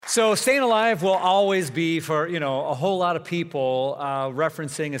So Staying Alive will always be for, a whole lot of people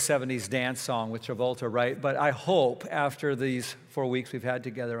referencing a 70s dance song with Travolta, right? But I hope after these 4 weeks we've had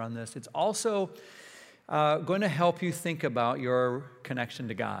together on this, it's also going to help you think about your connection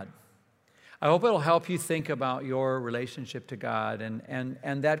to God. I hope it'll help you think about your relationship to God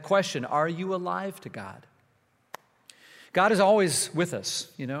and that question, are you alive to God? God is always with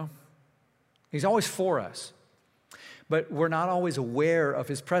us, He's always for us. But we're not always aware of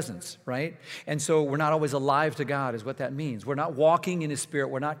His presence, right? And so we're not always alive to God is what that means. We're not walking in His Spirit.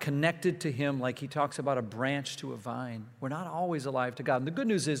 We're not connected to Him like He talks about a branch to a vine. We're not always alive to God. And the good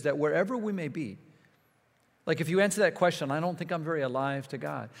news is that wherever we may be, like if you answer that question, I don't think I'm very alive to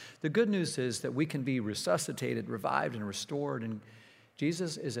God. The good news is that we can be resuscitated, revived, and restored. And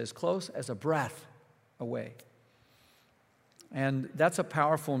Jesus is as close as a breath away. And that's a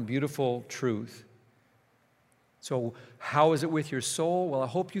powerful and beautiful truth. So how is it with your soul? Well, I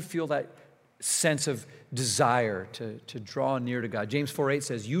hope you feel that sense of desire to draw near to God. James 4:8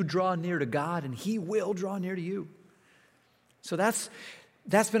 says, you draw near to God and He will draw near to you. So that's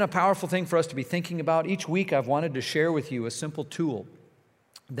been a powerful thing for us to be thinking about. Each week I've wanted to share with you a simple tool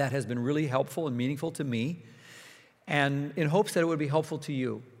that has been really helpful and meaningful to me, and in hopes that it would be helpful to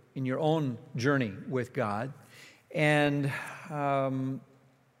you in your own journey with God. And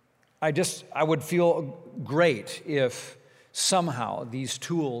I would feel great if somehow these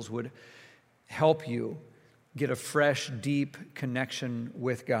tools would help you get a fresh, deep connection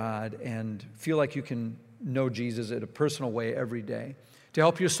with God and feel like you can know Jesus in a personal way every day. To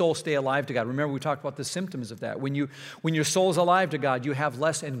help your soul stay alive to God. Remember, we talked about the symptoms of that. When your soul is alive to God, you have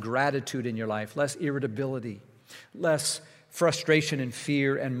less ingratitude in your life, less irritability, less frustration and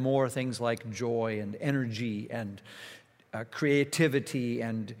fear, and more things like joy and energy and creativity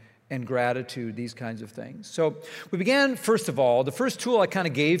and gratitude, these kinds of things. So we began, first of all, the first tool I kind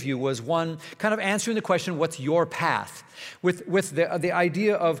of gave you was one kind of answering the question, what's your path? With the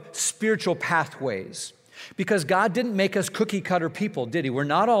idea of spiritual pathways. Because God didn't make us cookie-cutter people, did He? We're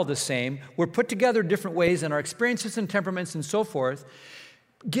not all the same. We're put together different ways in our experiences and temperaments and so forth.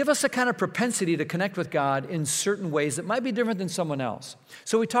 Give us a kind of propensity to connect with God in certain ways that might be different than someone else.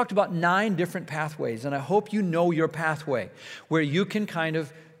 So we talked about 9 different pathways, and I hope you know your pathway, where you can kind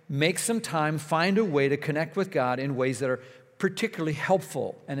of make some time, find a way to connect with God in ways that are particularly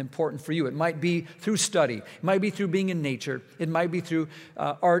helpful and important for you. It might be through study. It might be through being in nature. It might be through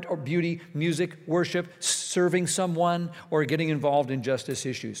art or beauty, music, worship, serving someone, or getting involved in justice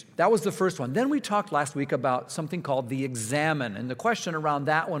issues. That was the first one. Then we talked last week about something called the examine. And the question around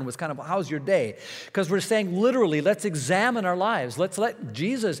that one was kind of, how's your day? Because we're saying literally, let's examine our lives. Let's let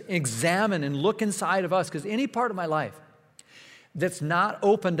Jesus examine and look inside of us. Because any part of my life that's not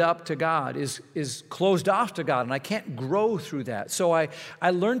opened up to God is closed off to God, and I can't grow through that. So I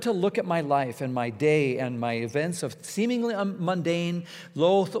learned to look at my life and my day and my events of seemingly mundane,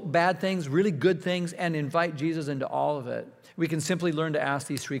 bad things, really good things, and invite Jesus into all of it. We can simply learn to ask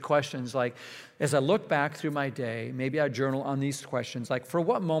these 3 questions, like, as I look back through my day, maybe I journal on these questions, like, for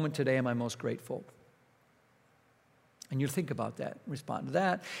what moment today am I most grateful? And you think about that, respond to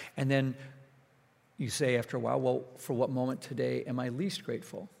that, and then you say after a while, well, for what moment today am I least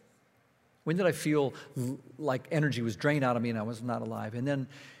grateful? When did I feel like energy was drained out of me and I was not alive? And then,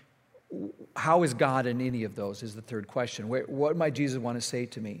 how is God in any of those is the third question. What might Jesus want to say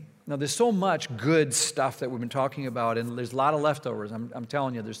to me? Now, there's so much good stuff that we've been talking about, and there's a lot of leftovers. I'm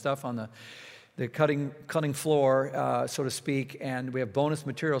telling you, there's stuff on the cutting floor, so to speak, and we have bonus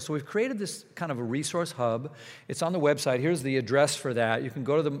material. So we've created this kind of a resource hub. It's on the website. Here's the address for that. You can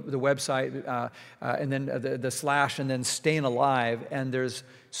go to the website and then the slash and then Staying Alive, and there's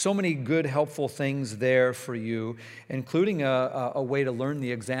so many good, helpful things there for you, including a way to learn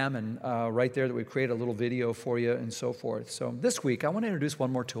the examine right there that we create a little video for you and so forth. So this week, I want to introduce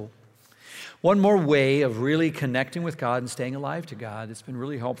one more tool. One more way of really connecting with God and staying alive to God. It's been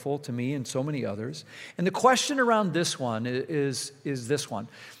really helpful to me and so many others. And the question around this one is this one.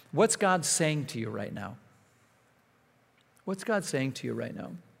 What's God saying to you right now? What's God saying to you right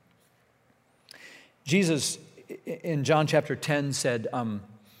now? Jesus, in John chapter 10, said,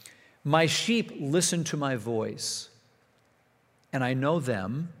 my sheep listen to my voice, and I know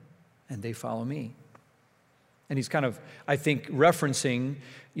them, and they follow me. And he's kind of, I think, referencing,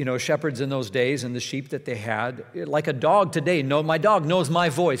 shepherds in those days and the sheep that they had. Like a dog today, my dog knows my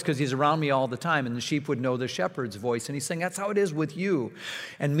voice because he's around me all the time, and the sheep would know the shepherd's voice. And he's saying that's how it is with you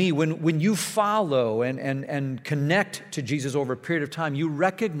and me. When you follow and connect to Jesus over a period of time, you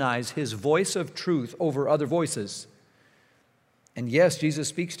recognize His voice of truth over other voices. And yes, Jesus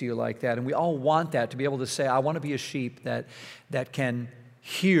speaks to you like that, and we all want that, to be able to say, I want to be a sheep that can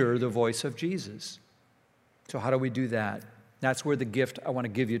hear the voice of Jesus. So how do we do that? That's where the gift I want to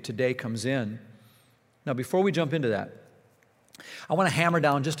give you today comes in. Now, before we jump into that, I want to hammer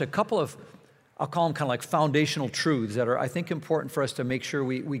down just a couple of, I'll call them kind of like foundational truths that are, I think, important for us to make sure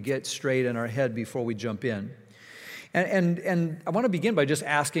we get straight in our head before we jump in. And I want to begin by just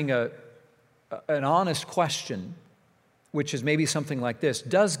asking an honest question, which is maybe something like this.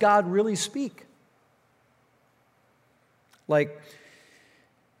 Does God really speak? Like,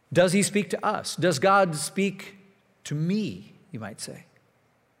 does he speak to us? Does God speak to me, you might say?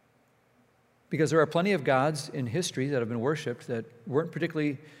 Because there are plenty of gods in history that have been worshipped that weren't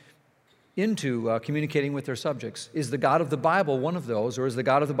particularly into communicating with their subjects. Is the God of the Bible one of those, or is the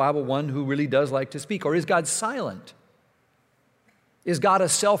God of the Bible one who really does like to speak? Or is God silent? Is God a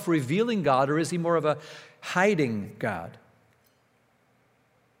self-revealing God, or is he more of a hiding God?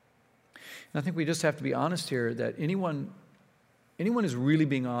 And I think we just have to be honest here that anyone who's really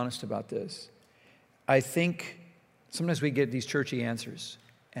being honest about this, I think sometimes we get these churchy answers,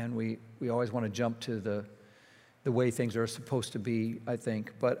 and we always want to jump to the way things are supposed to be, I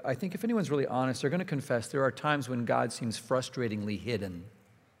think. But I think if anyone's really honest, they're going to confess there are times when God seems frustratingly hidden.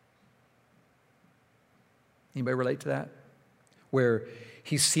 Anybody relate to that? Where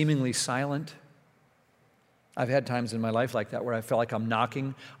he's seemingly silent. I've had times in my life like that where I feel like I'm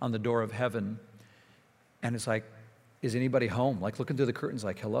knocking on the door of heaven, and it's like, is anybody home? Like looking through the curtains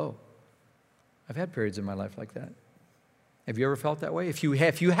like, hello. I've had periods in my life like that. Have you ever felt that way? If you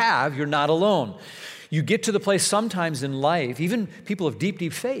have, you're not alone. You get to the place sometimes in life, even people of deep,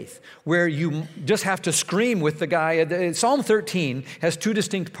 deep faith, where you just have to scream with the guy. Psalm 13 has two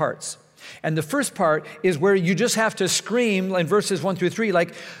distinct parts. And the first part is where you just have to scream in verses 1 through 3,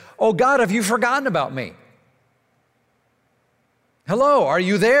 like, oh God, have you forgotten about me? Hello, are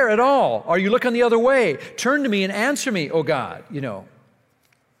you there at all? Are you looking the other way? Turn to me and answer me, oh God,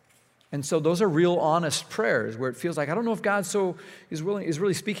 And so those are real honest prayers where it feels like, I don't know if God is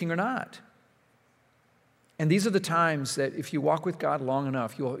really speaking or not. And these are the times that if you walk with God long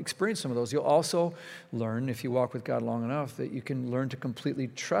enough, you'll experience some of those. You'll also learn, if you walk with God long enough, that you can learn to completely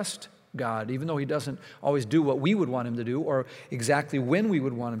trust God, even though he doesn't always do what we would want him to do or exactly when we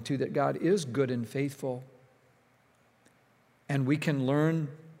would want him to, that God is good and faithful. And we can learn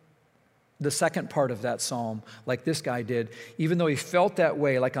the second part of that psalm, like this guy did, even though he felt that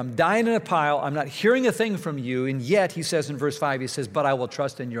way, like I'm dying in a pile, I'm not hearing a thing from you, and yet, he says in verse 5, he says, but I will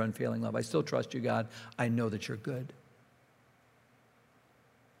trust in your unfailing love. I still trust you, God. I know that you're good.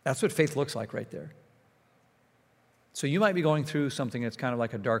 That's what faith looks like right there. So you might be going through something that's kind of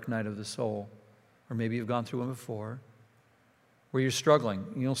like a dark night of the soul, or maybe you've gone through one before, where you're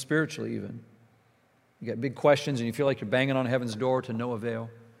struggling, spiritually even. You got big questions, and you feel like you're banging on heaven's door to no avail.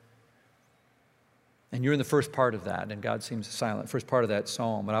 And you're in the first part of that, and God seems silent, first part of that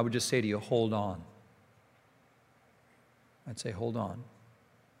psalm. But I would just say to you, hold on. I'd say, hold on.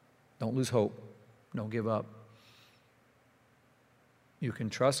 Don't lose hope. Don't give up. You can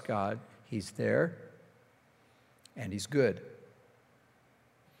trust God. He's there, and he's good.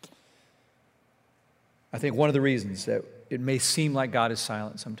 I think one of the reasons that it may seem like God is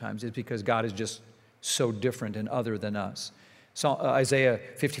silent sometimes is because God is just so different and other than us. So Isaiah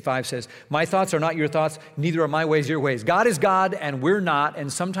 55 says, my thoughts are not your thoughts, neither are my ways your ways. God is God and we're not,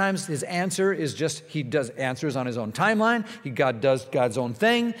 and sometimes his answer is just, he does answers on his own timeline. God does God's own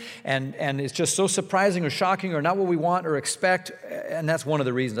thing, and it's just so surprising or shocking or not what we want or expect, and that's one of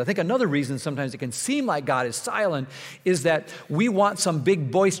the reasons. I think another reason sometimes it can seem like God is silent is that we want some big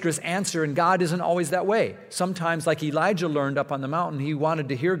boisterous answer, and God isn't always that way. Sometimes, like Elijah learned up on the mountain, he wanted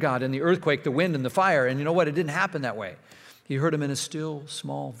to hear God in the earthquake, the wind, and the fire, and you know what? It didn't happen that way. He heard him in a still,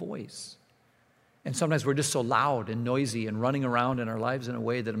 small voice. And sometimes we're just so loud and noisy and running around in our lives in a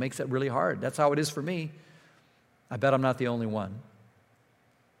way that it makes it really hard. That's how it is for me. I bet I'm not the only one.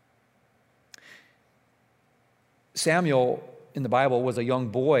 Samuel in the Bible was a young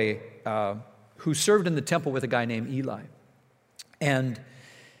boy who served in the temple with a guy named Eli. And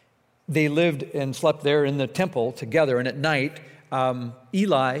they lived and slept there in the temple together. And at night,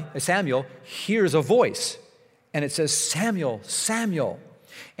 Samuel hears a voice. And it says, Samuel, Samuel.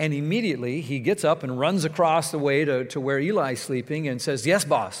 And immediately he gets up and runs across the way to where Eli's sleeping and says, yes,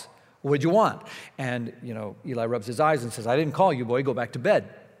 boss, what'd you want? And, Eli rubs his eyes and says, I didn't call you, boy, go back to bed.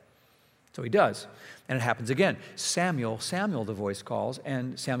 So he does. And it happens again. Samuel, Samuel, the voice calls.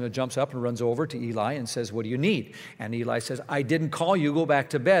 And Samuel jumps up and runs over to Eli and says, what do you need? And Eli says, I didn't call you, go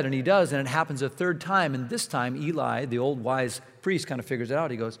back to bed. And he does. And it happens a third time. And this time Eli, the old wise priest, kind of figures it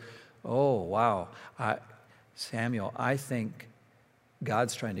out. He goes, oh, wow. Samuel, I think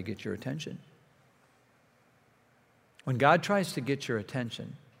God's trying to get your attention. When God tries to get your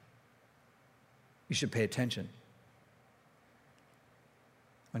attention, you should pay attention.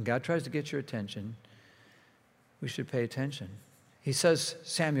 When God tries to get your attention, we should pay attention. He says,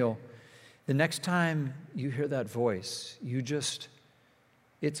 Samuel, the next time you hear that voice,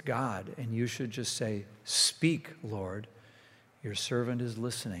 it's God, and you should just say, "Speak, Lord, your servant is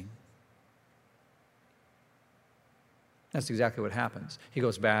listening." That's exactly what happens. He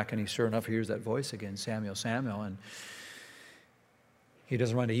goes back, and he sure enough hears that voice again, "Samuel, Samuel," and he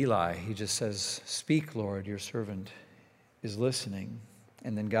doesn't run to Eli. He just says, "Speak, Lord, your servant is listening."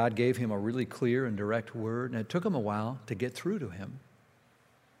 And then God gave him a really clear and direct word, and it took him a while to get through to him.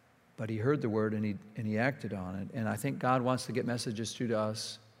 But he heard the word, and he acted on it. And I think God wants to get messages through to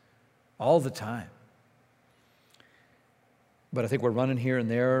us all the time. But I think we're running here and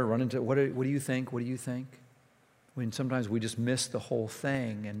there, running to, what do you think? What do you think? When sometimes we just miss the whole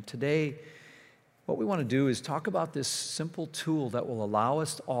thing. And today, what we want to do is talk about this simple tool that will allow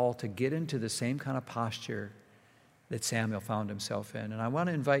us all to get into the same kind of posture that Samuel found himself in. And I want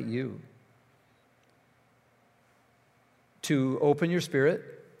to invite you to open your spirit,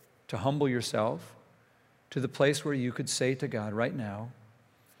 to humble yourself to the place where you could say to God right now,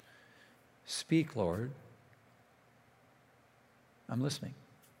 "Speak, Lord. I'm listening."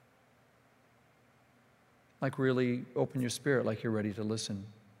 Like, really open your spirit like you're ready to listen.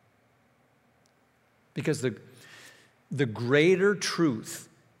 Because the greater truth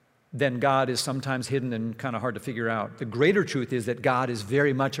than God is sometimes hidden and kind of hard to figure out. The greater truth is that God is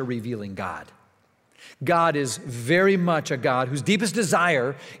very much a revealing God. God is very much a God whose deepest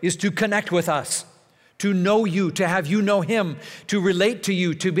desire is to connect with us, to know you, to have you know him, to relate to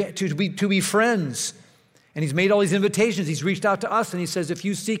you, to be friends. And he's made all these invitations. He's reached out to us, and he says, if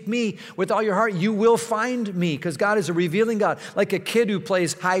you seek me with all your heart, you will find me, because God is a revealing God. Like a kid who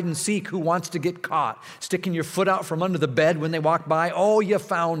plays hide and seek who wants to get caught, sticking your foot out from under the bed when they walk by. "Oh, you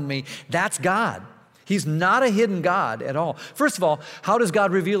found me." That's God. He's not a hidden God at all. First of all, how does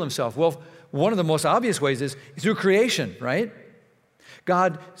God reveal himself? Well, one of the most obvious ways is through creation, right?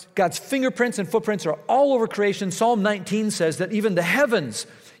 God's fingerprints and footprints are all over creation. Psalm 19 says that even the heavens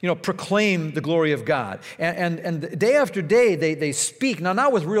proclaim the glory of God. And day after day, they speak, now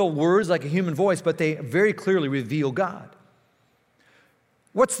not with real words like a human voice, but they very clearly reveal God.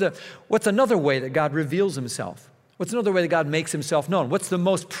 What's another way that God reveals himself? What's another way that God makes himself known? What's the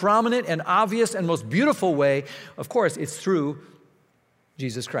most prominent and obvious and most beautiful way? Of course, it's through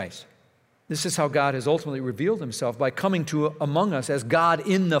Jesus Christ. This is how God has ultimately revealed himself, by coming among us as God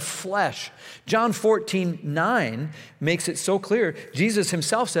in the flesh. John 14:9 makes it so clear. Jesus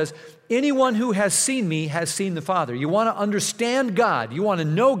himself says, "Anyone who has seen me has seen the Father." You want to understand God. You want to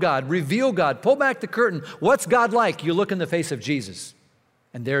know God, reveal God, pull back the curtain. What's God like? You look in the face of Jesus,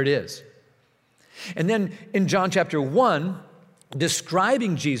 and there it is. And then in John chapter 1,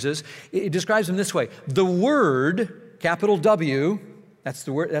 describing Jesus, it describes him this way. The Word, capital W, that's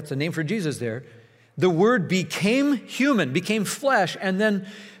the word, that's the name for Jesus there. The Word became human, became flesh, and then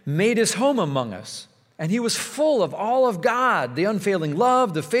made his home among us. And he was full of all of God, the unfailing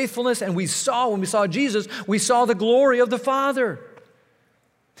love, the faithfulness, and when we saw Jesus, we saw the glory of the Father.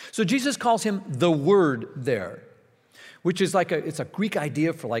 So Jesus calls him the Word there, which is it's a Greek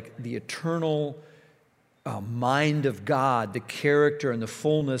idea for the eternal mind of God, the character and the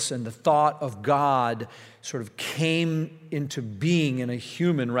fullness and the thought of God sort of came into being in a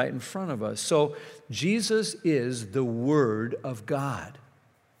human right in front of us. So Jesus is the Word of God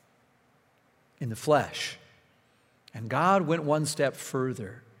in the flesh. And God went one step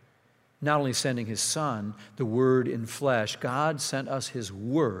further, not only sending his Son, the Word in flesh. God sent us his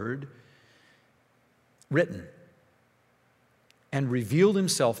Word written and revealed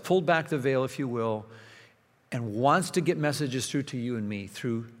himself, pulled back the veil, if you will, and wants to get messages through to you and me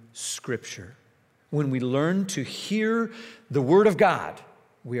through Scripture. When we learn to hear the Word of God,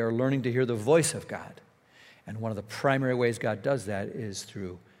 we are learning to hear the voice of God. And one of the primary ways God does that is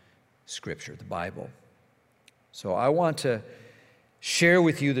through Scripture, the Bible. So I want to share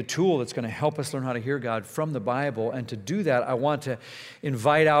with you the tool that's going to help us learn how to hear God from the Bible. And to do that, I want to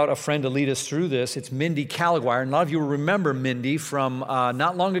invite out a friend to lead us through this. It's Mindy Caliguire. And a lot of you will remember Mindy from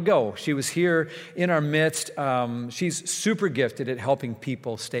not long ago. She was here in our midst. She's super gifted at helping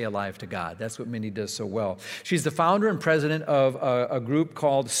people stay alive to God. That's what Mindy does so well. She's the founder and president of a group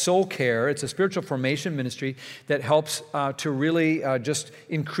called Soul Care. It's a spiritual formation ministry that helps to really just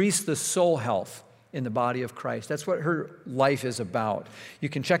increase the soul health in the body of Christ. That's what her life is about. You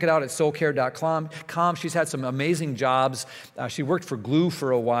can check it out at soulcare.com. She's had some amazing jobs. She worked for Glue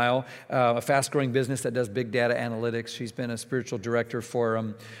for a while, a fast-growing business that does big data analytics. She's been a spiritual director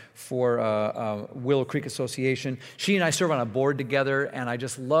for Willow Creek Association. She and I serve on a board together, and I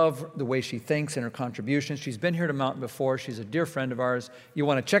just love the way she thinks and her contributions. She's been here to Mountain before. She's a dear friend of ours. You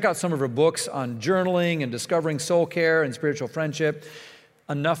want to check out some of her books on journaling and discovering soul care and spiritual friendship.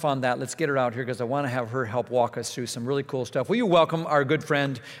 Enough on that. Let's get her out here because I want to have her help walk us through some really cool stuff. Will you welcome our good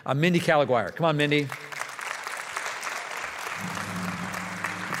friend, Mindy Caliguire? Come on, Mindy.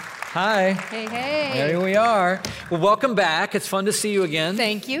 Hi. Hey, hey. There we are. Well, welcome back. It's fun to see you again.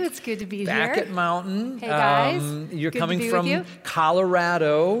 Thank you. It's good to be back here. At Mountain. Hey, guys. You're good coming to be from with you.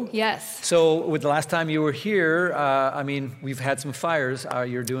 Colorado. Yes. So with the last time you were here, we've had some fires.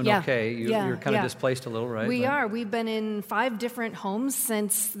 You're doing okay. You're kind of displaced a little, right? We are. We've been in 5 different homes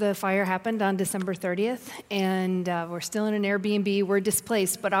since the fire happened on December 30th, and we're still in an Airbnb. We're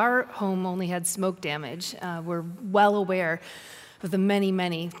displaced, but our home only had smoke damage. We're well aware of the many,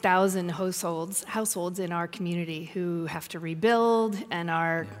 many thousand households in our community who have to rebuild and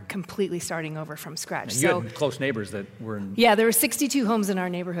are completely starting over from scratch. And you had close neighbors that were in... Yeah, there were 62 homes in our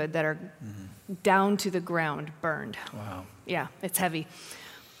neighborhood that are down to the ground, burned. Wow. Yeah, it's heavy.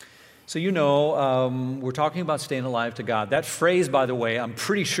 So we're talking about staying alive to God. That phrase, by the way, I'm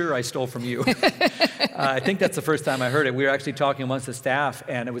pretty sure I stole from you. I think that's the first time I heard it. We were actually talking amongst the staff,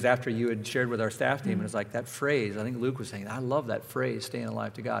 and it was after you had shared with our staff team, and it's like that phrase, I think Luke was saying, I love that phrase, staying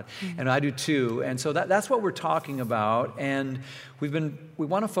alive to God. And I do too. And so that's what we're talking about. And we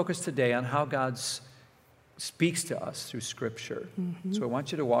want to focus today on how God speaks to us through Scripture. So I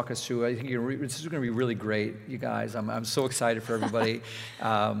want you to walk us through. I think this is going to be really great, you guys. I'm so excited for everybody.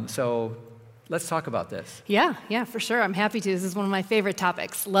 So let's talk about this. Yeah, for sure. I'm happy to. This is one of my favorite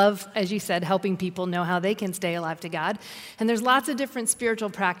topics. Love, as you said, helping people know how they can stay alive to God. And there's lots of different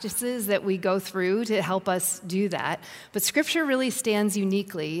spiritual practices that we go through to help us do that. But Scripture really stands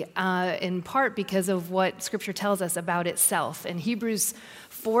uniquely, in part because of what Scripture tells us about itself. And Hebrews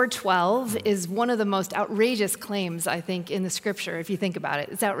 4:12 is one of the most outrageous claims, I think, in the Scripture, if you think about it.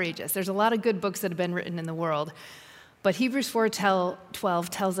 It's outrageous. There's a lot of good books that have been written in the world. But Hebrews 4:12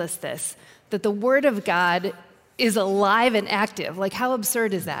 tells us this, that the Word of God is alive and active. Like, how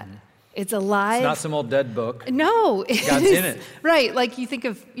absurd is that? It's alive. It's not some old dead book. No. God's in it. Right. Like you think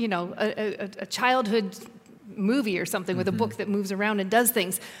of, a childhood movie or something with a book that moves around and does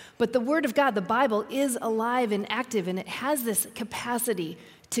things. But the Word of God, the Bible, is alive and active, and it has this capacity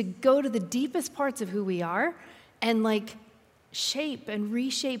to go to the deepest parts of who we are and shape and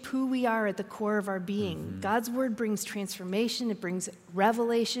reshape who we are at the core of our being. God's Word brings transformation, it brings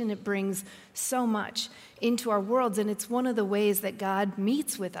revelation, it brings so much into our worlds, and it's one of the ways that God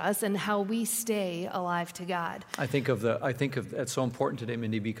meets with us and how we stay alive to God. I think of that's so important today,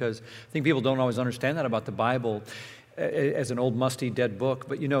 Mindy, because I think people don't always understand that about the Bible as an old, musty, dead book.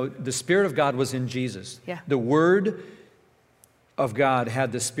 But the Spirit of God was in Jesus. Yeah. The Word of God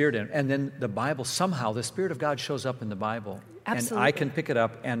had the Spirit in it. And then the Bible, somehow, the Spirit of God shows up in the Bible. Absolutely. And I can pick it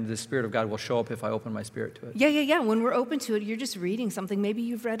up, and the Spirit of God will show up if I open my spirit to it. Yeah. When we're open to it, you're just reading something. Maybe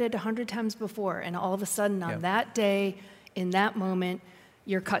you've read it 100 times before, and all of a sudden on that day, in that moment,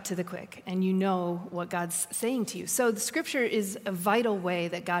 you're cut to the quick, and you know what God's saying to you. So the Scripture is a vital way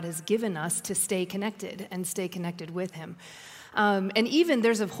that God has given us to stay connected and stay connected with Him. And even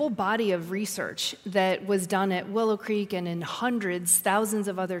there's a whole body of research that was done at Willow Creek and in thousands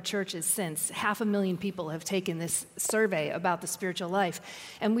of other churches since. 500,000 people have taken this survey about the spiritual life.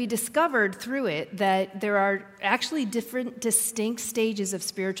 And we discovered through it that there are actually different distinct stages of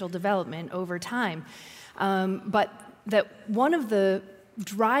spiritual development over time. But that one of the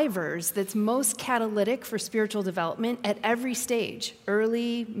drivers that's most catalytic for spiritual development at every stage,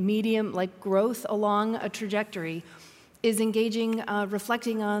 early, medium, like growth along a trajectory, is engaging,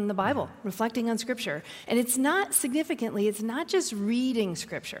 reflecting on the Bible, reflecting on Scripture. And it's not just reading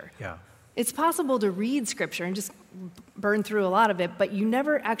Scripture. Yeah. It's possible to read Scripture and just burn through a lot of it, but you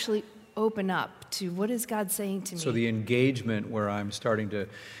never actually open up to what is God saying to me. So the engagement where I'm starting to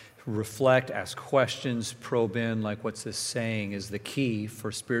reflect, ask questions, probe in, like what's this saying, is the key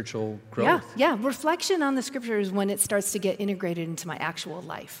for spiritual growth. Yeah. Reflection on the Scripture is when it starts to get integrated into my actual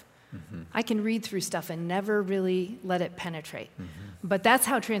life. I can read through stuff and never really let it penetrate. But that's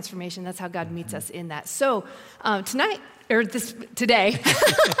how transformation, that's how God meets us in that. So tonight, today,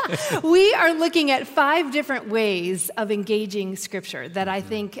 we are looking at 5 different ways of engaging Scripture that I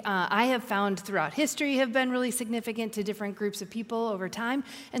think I have found throughout history have been really significant to different groups of people over time,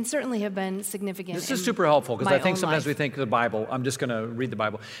 and certainly have been significant. This is super helpful, because I think sometimes we think of the Bible, I'm just going to read the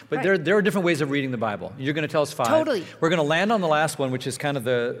Bible. But there are different ways of reading the Bible. You're going to tell us 5. Totally. We're going to land on the last one, which is kind of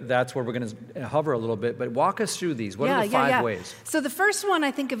that's where we're going to hover a little bit. But walk us through these. What are the 5 ways? So the first one,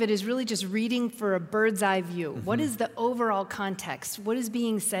 I think of it as really just reading for a bird's eye view. What is the overall context? What is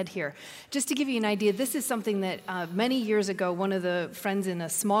being said here? Just to give you an idea, this is something that many years ago, one of the friends in a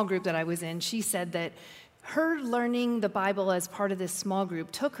small group that I was in, she said that her learning the Bible as part of this small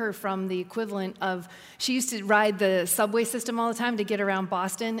group took her from the equivalent of, she used to ride the subway system all the time to get around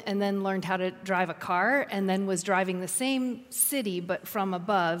Boston, and then learned how to drive a car, and then was driving the same city but from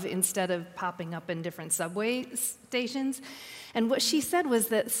above instead of popping up in different subway stations. And what she said was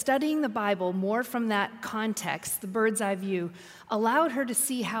that studying the Bible more from that context, the bird's eye view, allowed her to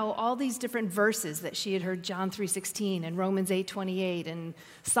see how all these different verses that she had heard, John 3:16 and Romans 8:28 and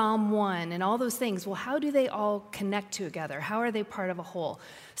Psalm 1 and all those things, well, how do they all connect together? How are they part of a whole?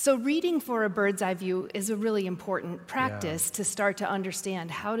 So reading for a bird's eye view is a really important practice to start to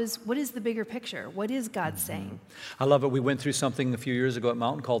understand what is the bigger picture? What is God saying? I love it. We went through something a few years ago at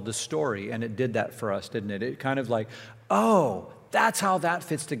Mountain called The Story, and it did that for us, didn't it? It kind of like, oh, that's how that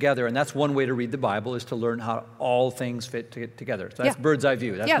fits together. And that's one way to read the Bible, is to learn how all things fit together. So that's bird's eye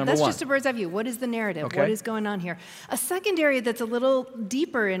view. That's number 1. Yeah, that's just a bird's eye view. What is the narrative? Okay. What is going on here? A second area that's a little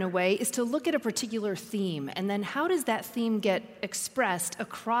deeper in a way is to look at a particular theme. And then how does that theme get expressed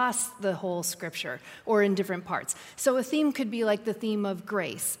across the whole Scripture or in different parts? So a theme could be like the theme of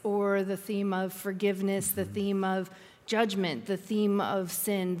grace, or the theme of forgiveness, the theme of judgment, the theme of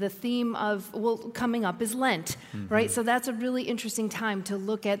sin, the theme of, coming up is Lent, right? So that's a really interesting time to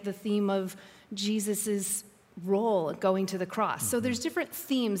look at the theme of Jesus's role going to the cross. So there's different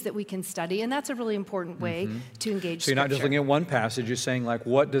themes that we can study, and that's a really important way to engage So you're not just looking at one passage, you're saying, like,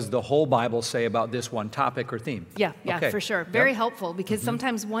 what does the whole Bible say about this one topic or theme? Yeah, for sure. Very helpful, because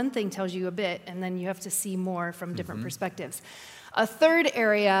sometimes one thing tells you a bit, and then you have to see more from different perspectives. A third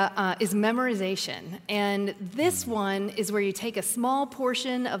area is memorization, and this one is where you take a small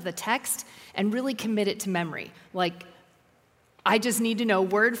portion of the text and really commit it to memory. Like, I just need to know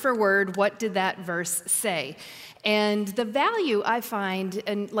word for word, what did that verse say? And the value I find,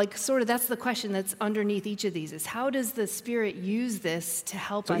 and like sort of that's the question that's underneath each of these, is how does the Spirit use this to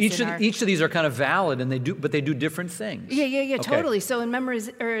help us? Each of these are kind of valid, and they do different things. Yeah, okay. Totally. So in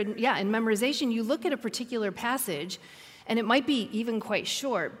memorization, you look at a particular passage, and it might be even quite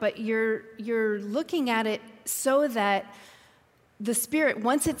short, but you're looking at it so that the Spirit,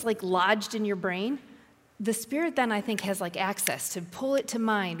 once it's like lodged in your brain, the Spirit then, I think, has like access to pull it to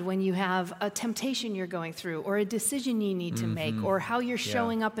mind when you have a temptation you're going through, or a decision you need to make, or how you're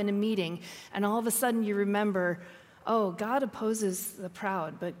showing up in a meeting, and all of a sudden you remember, oh, God opposes the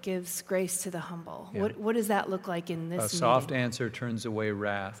proud, but gives grace to the humble. Yeah. What does that look like in this meeting? A soft answer turns away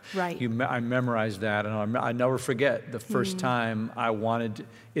wrath. Right. I memorized that, and I never forget the first time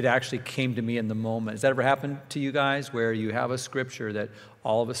it actually came to me in the moment. Has that ever happened to you guys, where you have a scripture that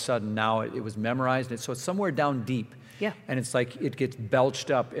all of a sudden now it was memorized, so it's somewhere down deep. Yeah. And it's like it gets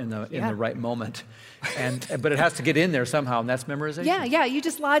belched up in the right moment. But it has to get in there somehow, and that's memorization. Yeah, you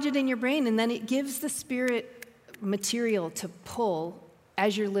just lodge it in your brain, and then it gives the Spirit material to pull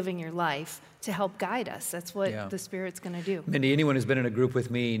as you're living your life to help guide us. That's what the Spirit's going to do. Mindy, anyone who's been in a group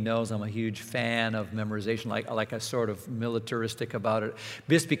with me knows I'm a huge fan of memorization, like a sort of militaristic about it,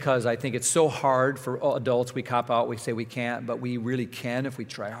 just because I think it's so hard for adults. We cop out, we say we can't, but we really can if we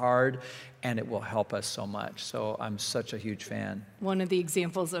try hard, and it will help us so much. So I'm such a huge fan. One of the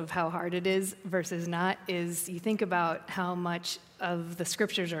examples of how hard it is versus not is you think about how much of the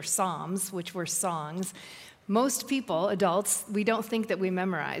scriptures are psalms, which were songs. Most people, adults, we don't think that we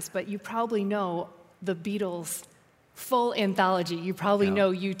memorize, but you probably know the Beatles' full anthology. You probably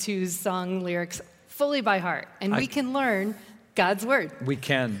know U2's song lyrics fully by heart, and we can learn God's word. We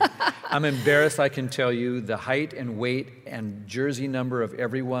can. I'm embarrassed I can tell you the height and weight and jersey number of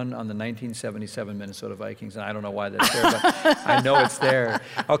everyone on the 1977 Minnesota Vikings, and I don't know why that's there, but I know it's there.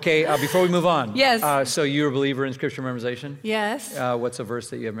 Okay, before we move on. Yes. So you're a believer in scripture memorization? Yes. What's a verse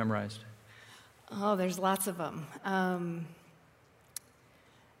that you have memorized? Oh, there's lots of them.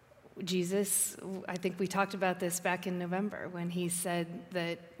 Jesus, I think we talked about this back in November when he said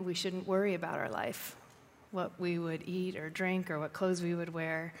that we shouldn't worry about our life, what we would eat or drink or what clothes we would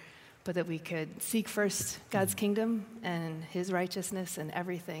wear, but that we could seek first God's kingdom and his righteousness, and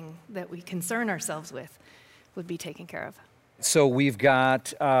everything that we concern ourselves with would be taken care of. So we've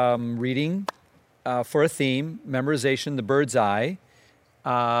got reading, for a theme, memorization, the bird's eye.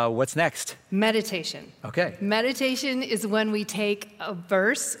 What's next? Meditation. Okay. Meditation is when we take a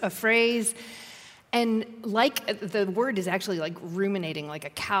verse, a phrase, and like the word is actually like ruminating, like a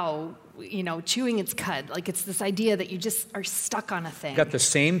cow, chewing its cud. Like it's this idea that you just are stuck on a thing. Got the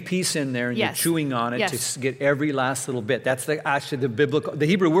same piece in there, and Yes. you're chewing on it Yes. to get every last little bit. That's the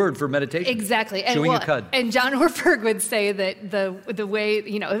Hebrew word for meditation. Exactly. Chewing a cud. And John Ortberg would say that the way,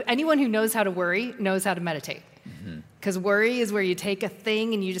 anyone who knows how to worry knows how to meditate. Because worry is where you take a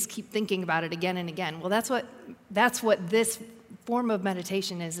thing and you just keep thinking about it again and again. Well, that's what this form of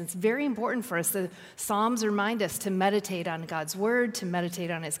meditation is. It's very important for us. The Psalms remind us to meditate on God's word, to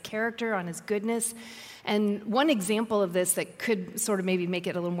meditate on his character, on his goodness. And one example of this that could sort of maybe make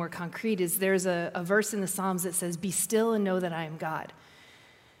it a little more concrete is there's a verse in the Psalms that says, "Be still and know that I am God,"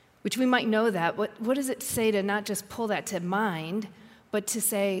 which we might know that. What does it say to not just pull that to mind, but to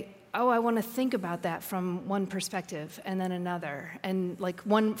say, oh, I want to think about that from one perspective and then another. And like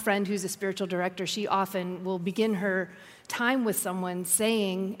one friend who's a spiritual director, she often will begin her time with someone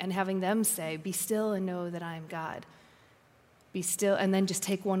saying and having them say, "Be still and know that I am God." Be still, and then just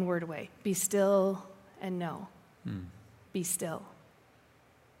take one word away. Be still and know. Be still.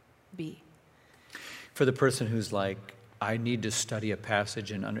 Be. For the person who's like, I need to study a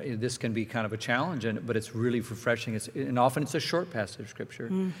passage, and this can be kind of a challenge, but it's really refreshing. And often it's a short passage of Scripture,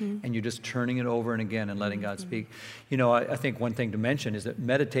 and you're just turning it over and again and letting God speak. I think one thing to mention is that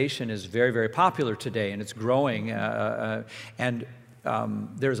meditation is very, very popular today, and it's growing. There's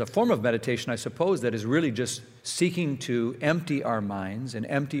a form of meditation, I suppose, that is really just seeking to empty our minds and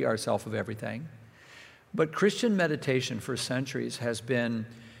empty ourselves of everything. But Christian meditation for centuries has been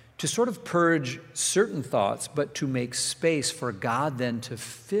to sort of purge certain thoughts, but to make space for God then to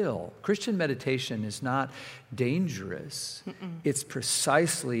fill. Christian meditation is not dangerous. It's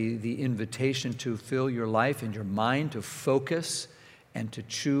precisely the invitation to fill your life and your mind, to focus and to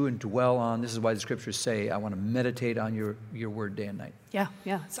chew and dwell on. This is why the Scriptures say, I want to meditate on your word day and night. Yeah.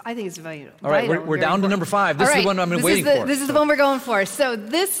 So I think it's vital. All right, we're down to number 5. This is the one I've been waiting for. This is the one we're going for. So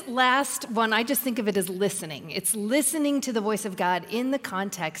this last one, I just think of it as listening. It's listening to the voice of God in the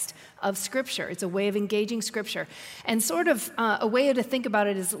context of Scripture. It's a way of engaging Scripture. And sort of a way to think about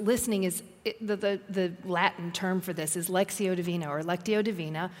it is listening is, the Latin term for this is Lectio Divina or Lectio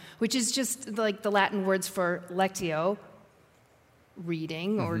Divina, which is just like the Latin words for Lectio,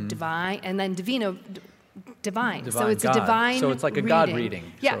 reading, or divine, and then divino, divine. So it's God. a divine. So it's like a reading. God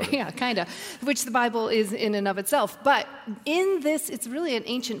reading. Yeah, kind of, which the Bible is in and of itself. But in this, it's really an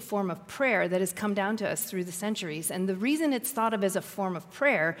ancient form of prayer that has come down to us through the centuries. And the reason it's thought of as a form of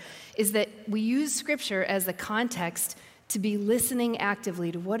prayer is that we use Scripture as the context to be listening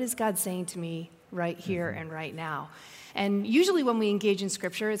actively to what is God saying to me right here and right now. And usually when we engage in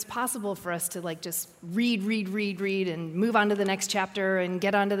Scripture, it's possible for us to just read, and move on to the next chapter and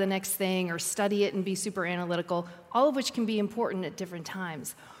get on to the next thing, or study it and be super analytical, all of which can be important at different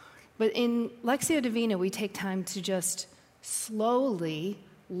times. But in Lectio Divina, we take time to just slowly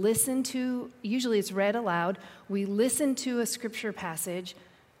listen to, usually it's read aloud, we listen to a Scripture passage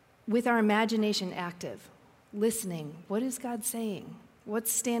with our imagination active, listening. What is God saying? What's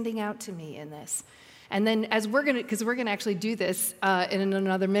standing out to me in this? And then because we're going to actually do this in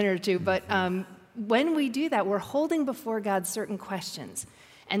another minute or two, but when we do that, we're holding before God certain questions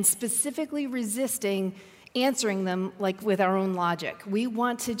and specifically resisting answering them with our own logic. We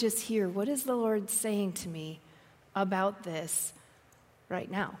want to just hear, what is the Lord saying to me about this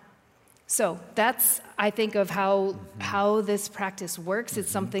right now? So that's, I think, of how this practice works. It's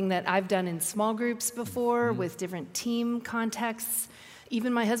something that I've done in small groups before with different team contexts.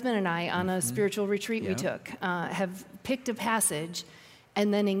 Even my husband and I, on a spiritual retreat we took, have picked a passage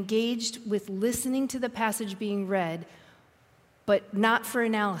and then engaged with listening to the passage being read, but not for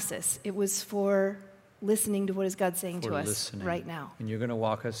analysis. It was for listening to what is God saying to us right now. And you're going to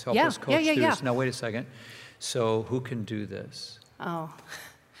help us coach through this. Now, wait a second. So who can do this? Oh,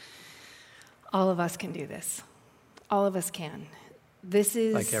 all of us can do this. All of us can. This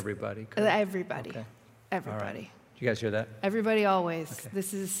is... Like everybody? Everybody. Okay. Everybody. Right. You guys hear that? Everybody always. Okay.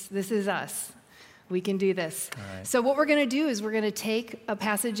 This is us. We can do this. All right. So what we're going to do is we're going to take a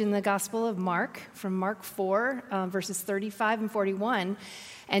passage in the Gospel of Mark, from Mark 4, verses 35 and 41.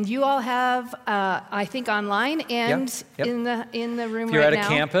 And you all have, I think, online and in the room right now. If you're at a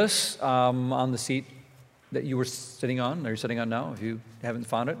campus, on the seat that you were sitting on, or you're sitting on now, if you haven't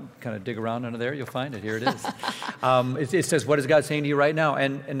found it, kind of dig around under there, you'll find it. Here it is. It says, what is God saying to you right now?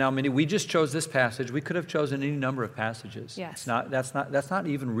 And now, Mindy, we just chose this passage. We could have chosen any number of passages. Yes. That's not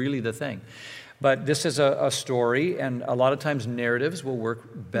even really the thing. But this is a story, and a lot of times narratives will work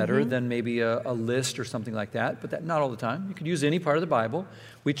better than maybe a list or something like that, but not all the time. You could use any part of the Bible.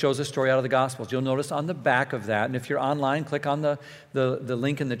 We chose a story out of the Gospels. You'll notice on the back of that, and if you're online, click on the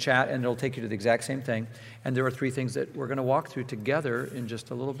link in the chat, and it'll take you to the exact same thing. And there are 3 things that we're going to walk through together in just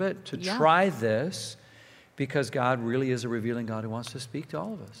a little bit to try this, because God really is a revealing God who wants to speak to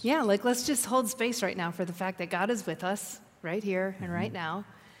all of us. Yeah, like let's just hold space right now for the fact that God is with us right here and right now.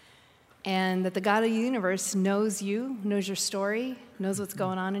 And that the God of the universe knows you, knows your story, knows what's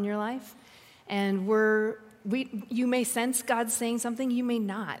going on in your life. And you may sense God saying something, you may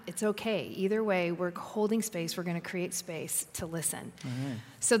not. It's okay. Either way, we're holding space. We're going to create space to listen. Mm-hmm.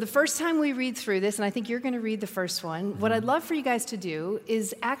 So the first time we read through this, and I think you're going to read the first one, what I'd love for you guys to do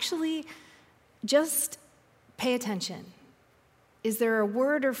is actually just pay attention. Is there a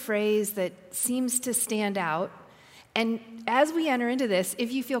word or phrase that seems to stand out? And as we enter into this,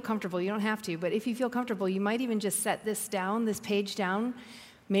 if you feel comfortable, you don't have to, but if you feel comfortable, you might even just set this page down.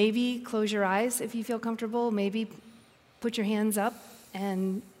 Maybe close your eyes if you feel comfortable. Maybe put your hands up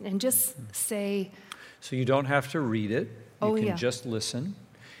and just say. So you don't have to read it. You can just listen.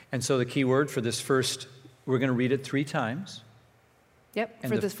 And so the key word for this first, we're going to read it 3 times. Yep,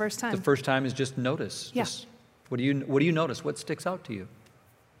 and for the first time. The first time is just notice. Yeah. What do you notice? What sticks out to you?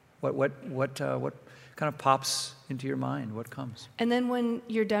 What kind of pops into your mind? What comes? And then when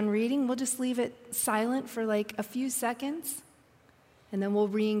you're done reading, we'll just leave it silent for like a few seconds, and then we'll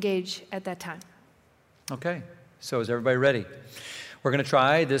re-engage at that time. Okay, so is everybody ready? We're going to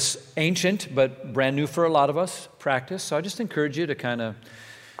try this ancient, but brand new for a lot of us, practice. So I just encourage you to kind of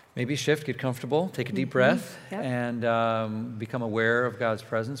maybe shift, get comfortable, take a deep breath, and become aware of God's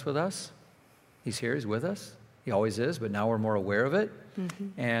presence with us. He's here, He's with us. He always is, but now we're more aware of it.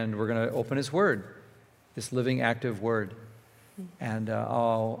 And we're going to open His Word, this living, active Word. And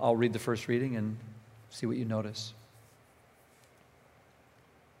I'll read the first reading and see what you notice.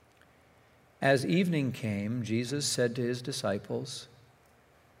 As evening came, Jesus said to His disciples,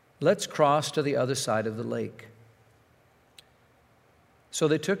 "Let's cross to the other side of the lake." So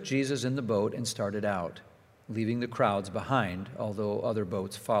they took Jesus in the boat and started out, leaving the crowds behind, although other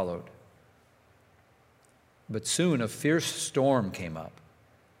boats followed. But soon a fierce storm came up.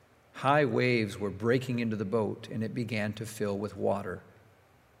 High waves were breaking into the boat, and it began to fill with water.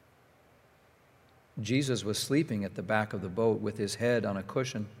 Jesus was sleeping at the back of the boat with his head on a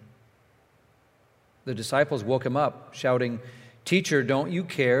cushion. The disciples woke him up, shouting, "Teacher, don't you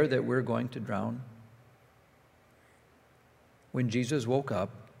care that we're going to drown?" When Jesus woke up,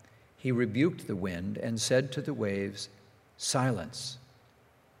 he rebuked the wind and said to the waves, "Silence,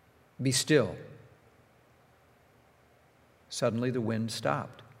 be still." Suddenly the wind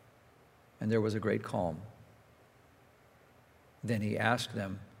stopped, and there was a great calm. Then he asked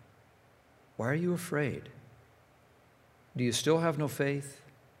them, "Why are you afraid? Do you still have no faith?"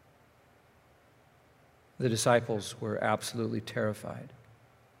 The disciples were absolutely terrified.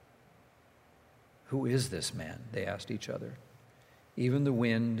 "Who is this man?" they asked each other. "Even the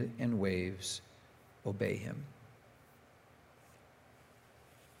wind and waves obey him."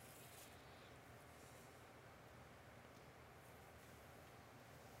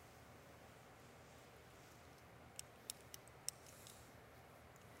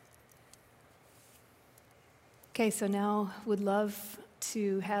 Okay, so now would love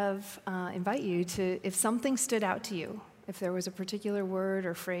to invite you to, if something stood out to you, if there was a particular word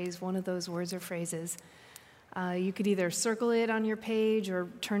or phrase, one of those words or phrases, you could either circle it on your page or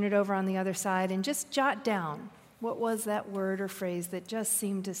turn it over on the other side and just jot down what was that word or phrase that just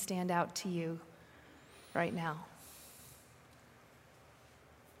seemed to stand out to you right now.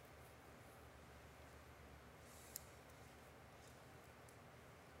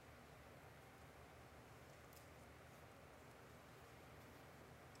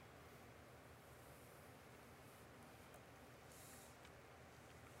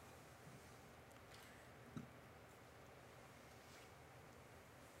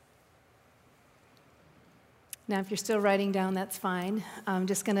 Now, if you're still writing down, that's fine. I'm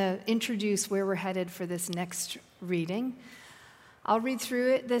just going to introduce where we're headed for this next reading. I'll read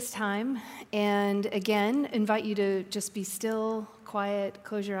through it this time, and again, invite you to just be still, quiet,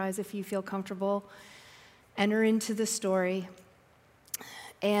 close your eyes if you feel comfortable, enter into the story.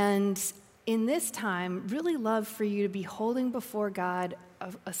 And in this time, really love for you to be holding before God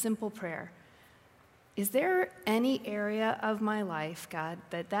a simple prayer. Is there any area of my life, God,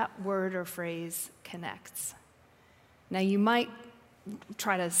 that word or phrase connects? Now, you might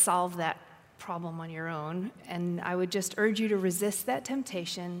try to solve that problem on your own, and I would just urge you to resist that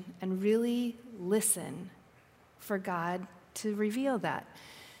temptation and really listen for God to reveal that.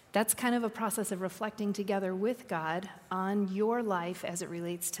 That's kind of a process of reflecting together with God on your life as it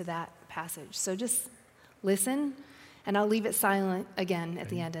relates to that passage. So just listen, and I'll leave it silent again at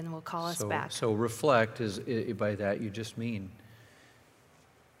the end, and we'll call us back. So reflect is, by that you just mean,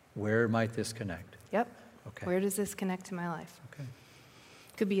 where might this connect? Yep. Okay. Where does this connect to my life? Okay.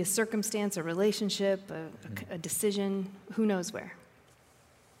 Could be a circumstance, a relationship, a decision, who knows where.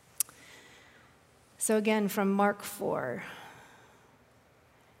 So again, from Mark 4.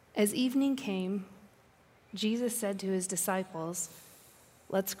 As evening came, Jesus said to his disciples,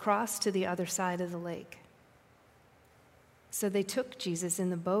 "Let's cross to the other side of the lake." So they took Jesus in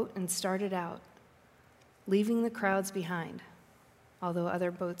the boat and started out, leaving the crowds behind, although other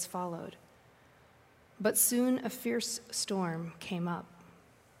boats followed. But soon a fierce storm came up.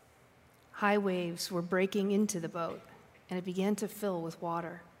 High waves were breaking into the boat, and it began to fill with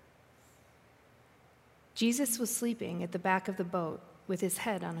water. Jesus was sleeping at the back of the boat with his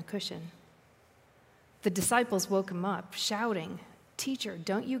head on a cushion. The disciples woke him up, shouting, "Teacher,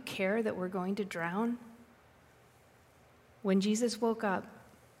 don't you care that we're going to drown?" When Jesus woke up,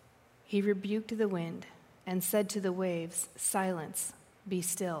 he rebuked the wind and said to the waves, "Silence, be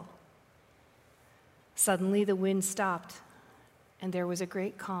still." Suddenly the wind stopped, and there was a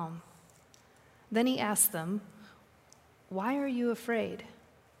great calm. Then he asked them, "Why are you afraid?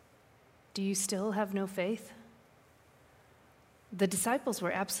 Do you still have no faith?" The disciples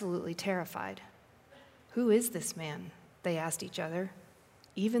were absolutely terrified. "Who is this man?" they asked each other.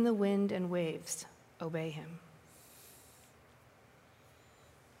 "Even the wind and waves obey him."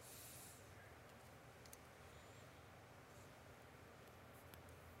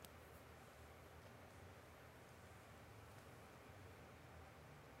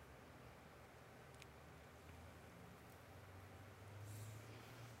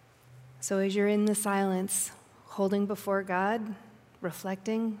 So as you're in the silence, holding before God,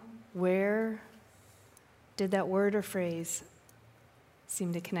 reflecting, where did that word or phrase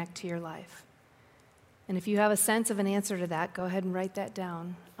seem to connect to your life? And if you have a sense of an answer to that, go ahead and write that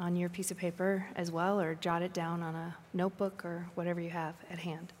down on your piece of paper as well, or jot it down on a notebook or whatever you have at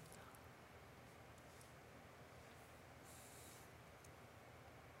hand.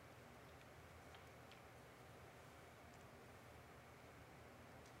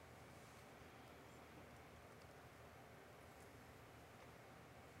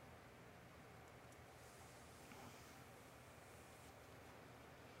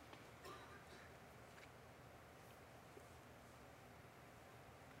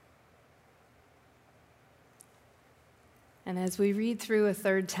 And as we read through a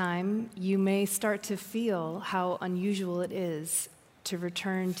third time, you may start to feel how unusual it is to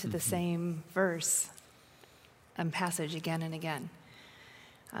return to the same verse and passage again and again.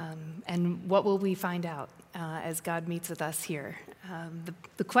 And what will we find out as God meets with us here?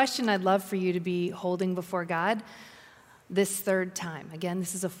 The question I'd love for you to be holding before God this third time, again,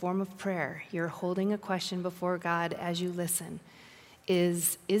 this is a form of prayer. You're holding a question before God as you listen.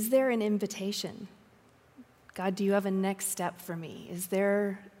 Is there an invitation? God, do you have a next step for me? Is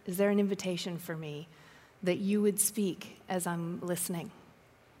there an invitation for me that you would speak as I'm listening?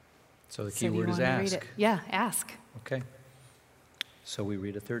 So the key word is ask. Yeah, ask. Okay. So we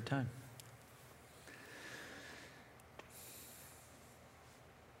read a third time.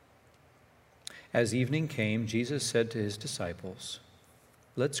 As evening came, Jesus said to his disciples,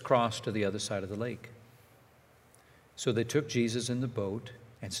 "Let's cross to the other side of the lake." So they took Jesus in the boat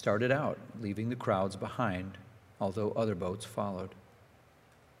and started out, leaving the crowds behind, although other boats followed.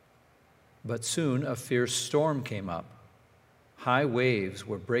 But soon a fierce storm came up. High waves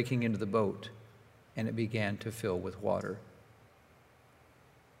were breaking into the boat, and it began to fill with water.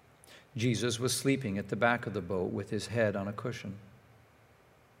 Jesus was sleeping at the back of the boat with his head on a cushion.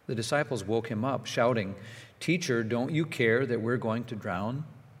 The disciples woke him up, shouting, "Teacher, don't you care that we're going to drown?"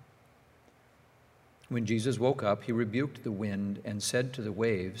 When Jesus woke up, he rebuked the wind and said to the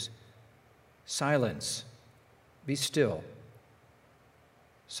waves, "Silence, be still."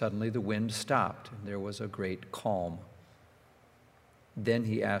 Suddenly the wind stopped, and there was a great calm. Then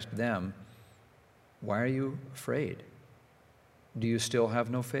he asked them, "Why are you afraid? Do you still have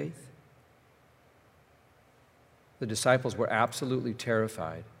no faith?" The disciples were absolutely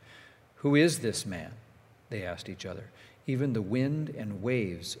terrified. "Who is this man?" they asked each other. "Even the wind and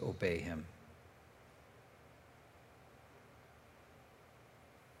waves obey him."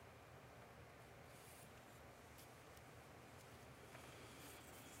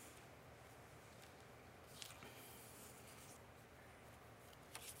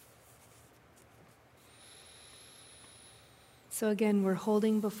 So again, we're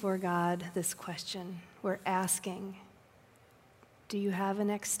holding before God this question. We're asking, Do you have a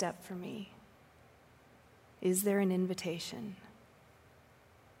next step for me? Is there an invitation?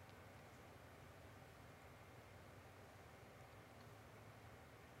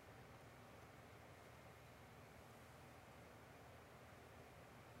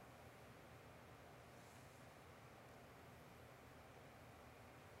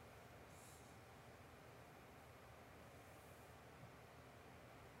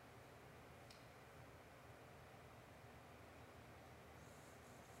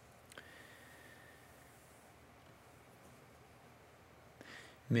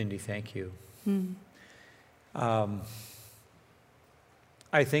 Mindy, thank you. I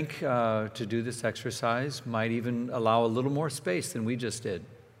think to do this exercise might even allow a little more space than we just did.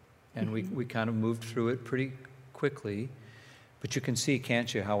 And we kind of moved through it pretty quickly. But you can see,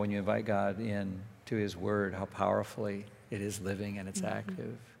 can't you, how when you invite God in to his word, how powerfully it is living and it's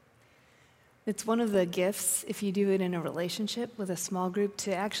active. It's one of the gifts, if you do it in a relationship with a small group,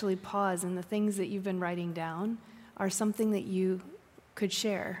 to actually pause, and the things that you've been writing down are something that you could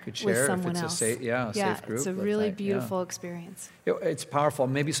share with someone else. Safe group. It's a really beautiful experience. It's powerful.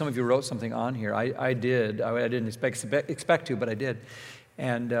 Maybe some of you wrote something on here. I did. I didn't expect to, but I did.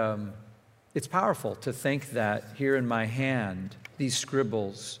 And it's powerful to think that here in my hand, these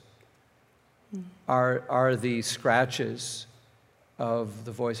scribbles are the scratches of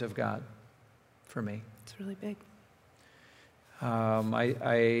the voice of God for me. It's really big.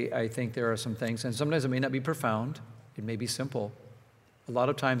 I think there are some things, and sometimes it may not be profound. It may be simple. A lot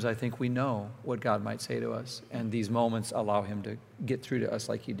of times I think we know what God might say to us, and these moments allow him to get through to us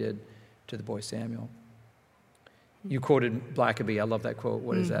like he did to the boy Samuel. You quoted Blackaby. I love that quote.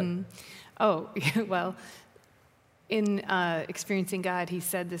 What is that? Oh, well, in Experiencing God, he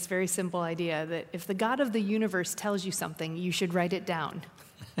said this very simple idea that if the God of the universe tells you something, you should write it down.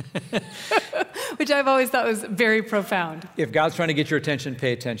 Which I've always thought was very profound. If God's trying to get your attention,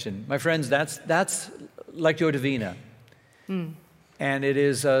 pay attention. My friends, that's Lectio Divina. And it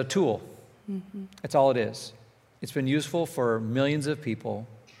is a tool. That's all it is. It's been useful for millions of people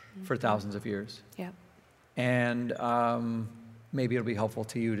for thousands of years. Yep. And maybe it'll be helpful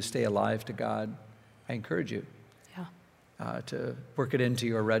to you to stay alive to God. I encourage you to work it into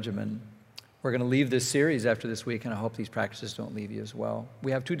your regimen. We're going to leave this series after this week, and I hope these practices don't leave you as well.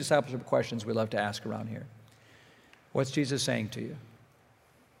 We have 2 discipleship questions we love to ask around here. What's Jesus saying to you?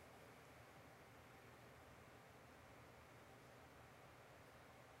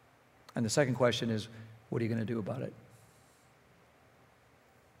 And the second question is, what are you going to do about it?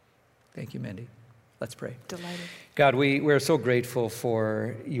 Thank you, Mindy. Let's pray. Delighted. God, we're so grateful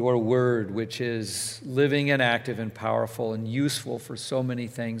for your word, which is living and active and powerful and useful for so many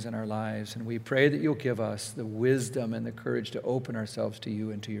things in our lives. And we pray that you'll give us the wisdom and the courage to open ourselves to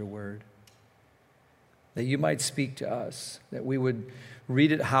you and to your word. That you might speak to us, that we would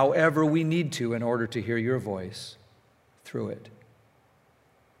read it however we need to in order to hear your voice through it.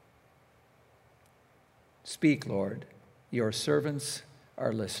 Speak, Lord. Your servants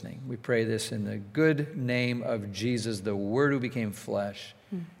are listening. We pray this in the good name of Jesus, the Word who became flesh.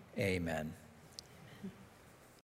 Amen.